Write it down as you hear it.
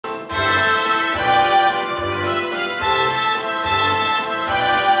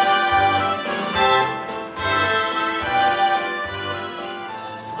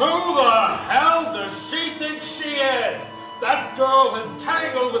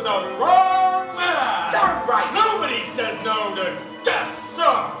with the wrong man! Darn right! Nobody says no to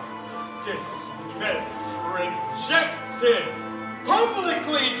Gaston! Dismissed, rejected,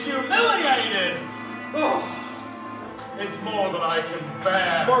 publicly humiliated! Oh, it's more than I can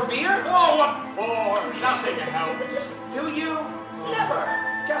bear. More beer? Oh, what for? Nothing helps. Do you? Never!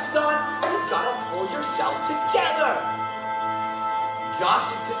 Gaston, you've gotta pull yourself together! Gosh,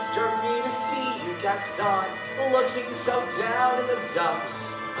 it disturbs me to see you, Gaston, looking so down in the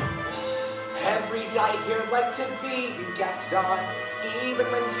dumps. Every guy here'd like to be you, Gaston, even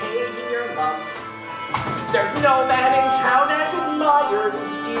when taking your lumps. There's no man in town as admired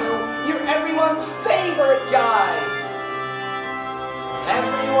as you. You're everyone's favorite guy.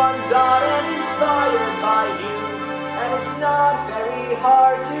 Everyone's on and inspired by you, and it's not very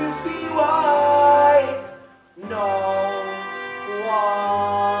hard to see why. No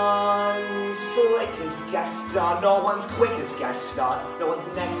one's slick as Gaston, no one's quick as Gaston, no one's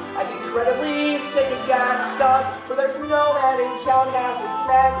next as incredibly thick as Gaston, for there's no man in town half as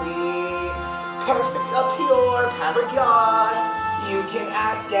manly, perfect, a pure paragon. You can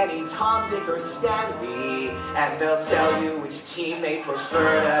ask any Tom, Dick, or Stanley, and they'll tell you which team they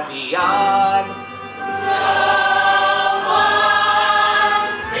prefer to be on.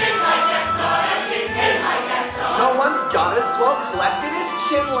 No one's got a swell cleft in his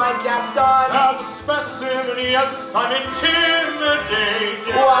chin like Gaston. As a specimen, yes, I'm intimidated.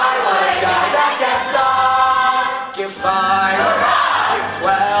 Why would a guy like Gaston give 5, give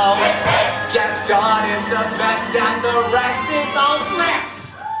 12? Gaston is the best and the rest is all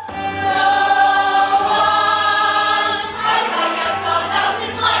thrips. No one fights like Gaston, knows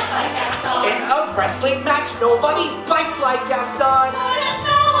his life like Gaston. In a wrestling match, nobody bites like Gaston.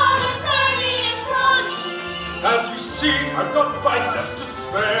 As you see, I've got biceps to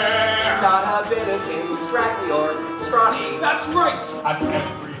spare. Not a bit of him scraggly or scrawny. That's right. And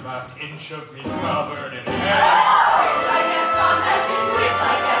every last inch of me's covered in hair. Wits like Gaston, that's his wits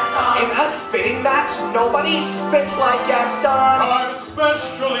like Gaston. In a spitting match, nobody spits like Gaston. I'm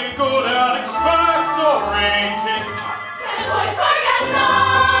especially good at expectorating. 10 points for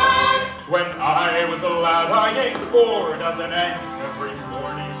Gaston. When I was a lad, I ate 4 dozen eggs every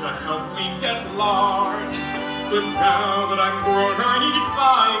morning to help me get large. But now that I'm grown, I need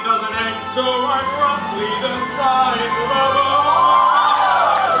 5 dozen eggs, so I'm roughly the size of a bar.